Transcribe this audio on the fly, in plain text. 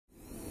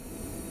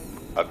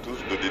À tous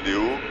de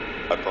DDO,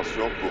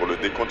 attention pour le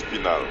décompte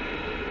final.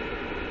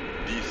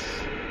 10,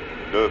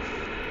 9,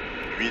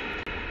 8,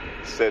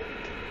 7,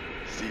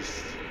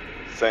 6,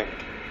 5,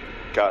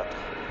 4,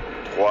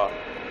 3,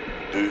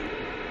 2,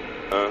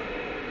 1,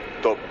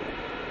 top.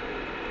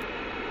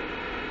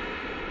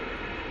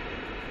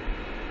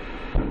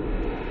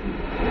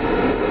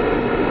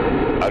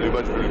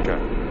 Allumage Vulcain.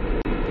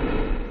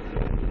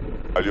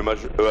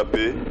 Allumage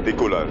EAP,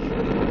 décollage.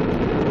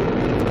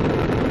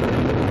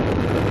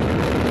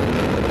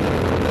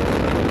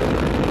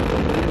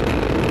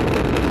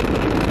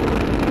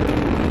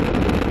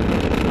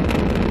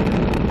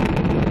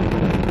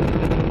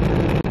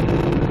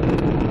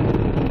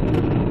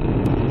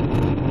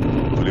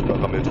 Tous les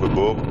paramètres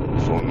bord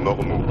sont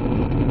normaux.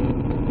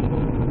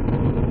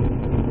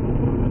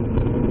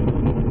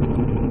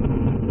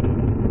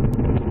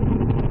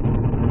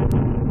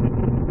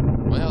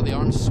 Well, the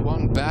arms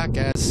swung back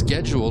as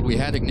scheduled. We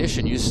had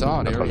ignition. You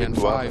saw it, Ariane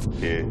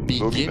 5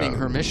 beginning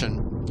her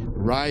mission,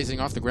 rising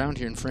off the ground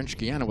here in French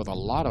Guiana with a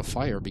lot of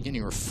fire,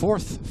 beginning her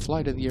 4th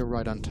flight of the year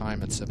right on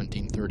time at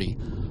 17:30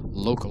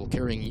 local,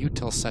 carrying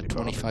EUTELSAT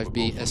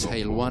 25B,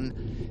 SHALE-1,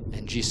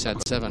 and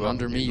GSAT-7.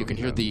 Under me, you can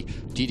hear the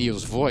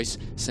DDO's voice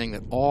saying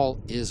that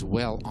all is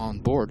well on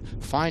board.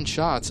 Fine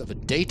shots of a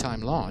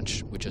daytime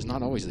launch, which is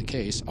not always the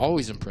case,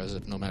 always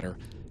impressive no matter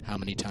how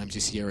many times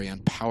you see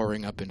Ariane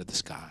powering up into the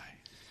sky.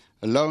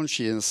 A launch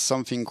is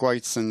something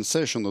quite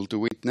sensational to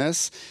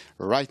witness.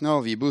 Right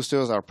now, the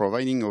boosters are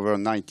providing over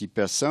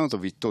 90%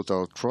 of its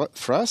total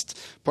thrust,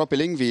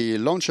 propelling the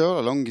launcher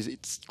along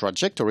its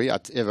trajectory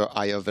at ever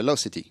higher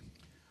velocity.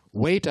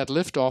 Weight at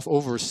liftoff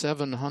over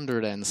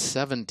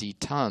 770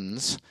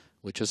 tons,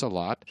 which is a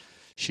lot.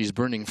 She's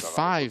burning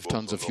 5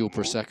 tons of fuel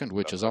per second,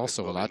 which is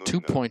also a lot.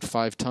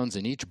 2.5 tons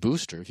in each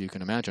booster, if you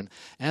can imagine.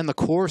 And the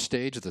core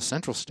stage, the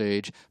central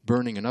stage,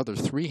 burning another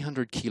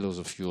 300 kilos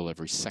of fuel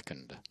every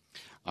second.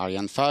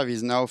 Ariane 5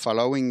 is now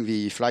following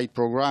the flight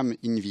program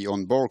in the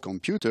onboard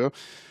computer,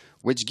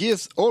 which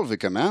gives all the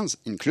commands,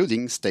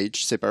 including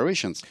stage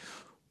separations.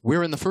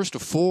 We're in the first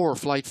of 4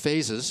 flight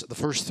phases. The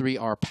first 3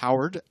 are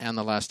powered, and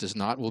the last is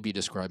not. We'll be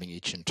describing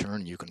each in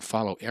turn. You can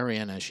follow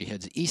Ariane as she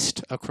heads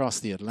east across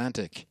the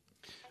Atlantic.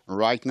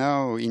 Right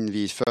now, in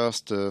the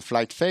first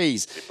flight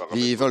phase,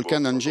 the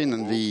Vulcan engine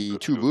and the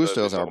 2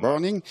 boosters are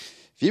burning.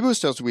 The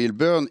boosters will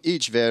burn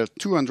each their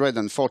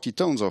 240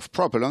 tons of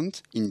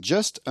propellant in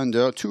just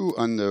under 2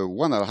 and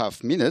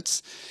 1.5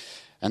 minutes.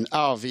 And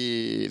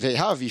they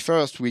have the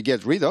first we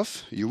get rid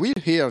of. You will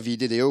hear the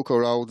DDO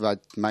call out that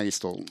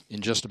milestone. In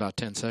just about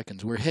 10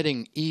 seconds. We're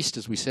heading east,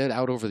 as we said,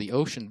 out over the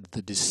ocean.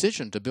 The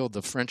decision to build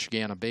the French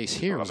Guiana base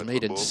here was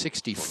made in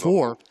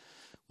 '64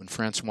 when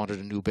France wanted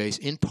a new base,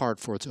 in part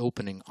for its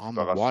opening on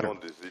the water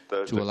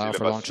to allow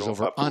for launches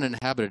over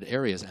uninhabited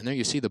areas. And there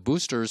you see the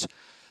boosters.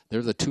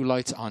 They're the 2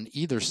 lights on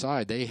either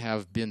side. They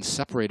have been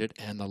separated,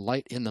 and the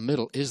light in the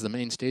middle is the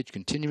main stage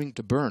continuing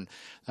to burn.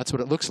 That's what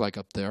it looks like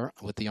up there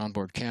with the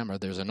onboard camera.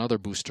 There's another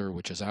booster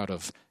which is out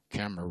of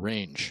camera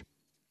range.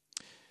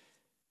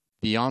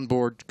 The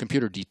onboard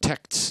computer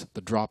detects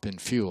the drop in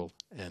fuel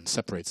and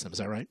separates them. Is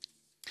that right?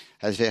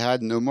 As they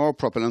had no more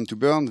propellant to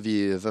burn,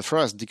 the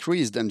thrust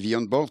decreased and the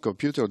onboard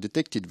computer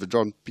detected the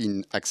drop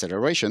in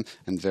acceleration,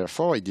 and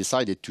therefore it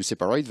decided to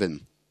separate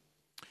them.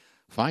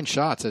 Fine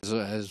shots.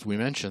 As we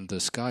mentioned,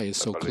 the sky is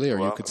so clear.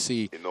 You could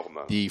see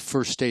the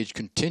first stage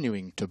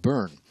continuing to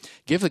burn.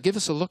 Give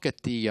us a look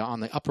at the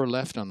on the upper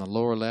left, on the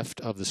lower left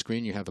of the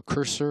screen. You have a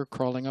cursor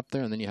crawling up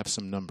there, and then you have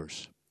some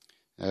numbers.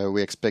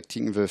 We're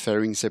expecting the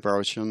fairing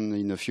separation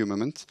in a few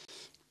moments.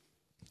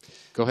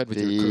 Go ahead with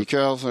the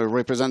curves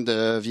represent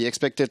the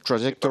expected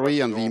trajectory,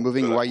 and the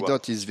moving white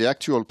dot is the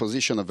actual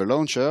position of the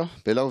launcher.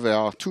 Below, there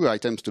are 2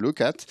 items to look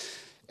at.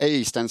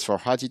 A stands for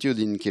altitude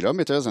in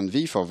kilometers, and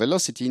V for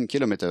velocity in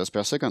kilometers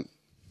per second.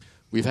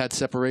 We've had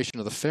separation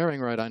of the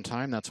fairing right on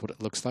time. That's what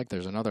it looks like.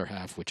 There's another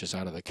half which is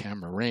out of the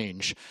camera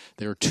range.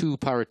 There are 2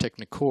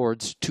 pyrotechnic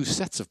cords, 2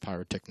 sets of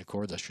pyrotechnic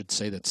cords, I should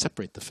say, that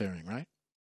separate the fairing, right?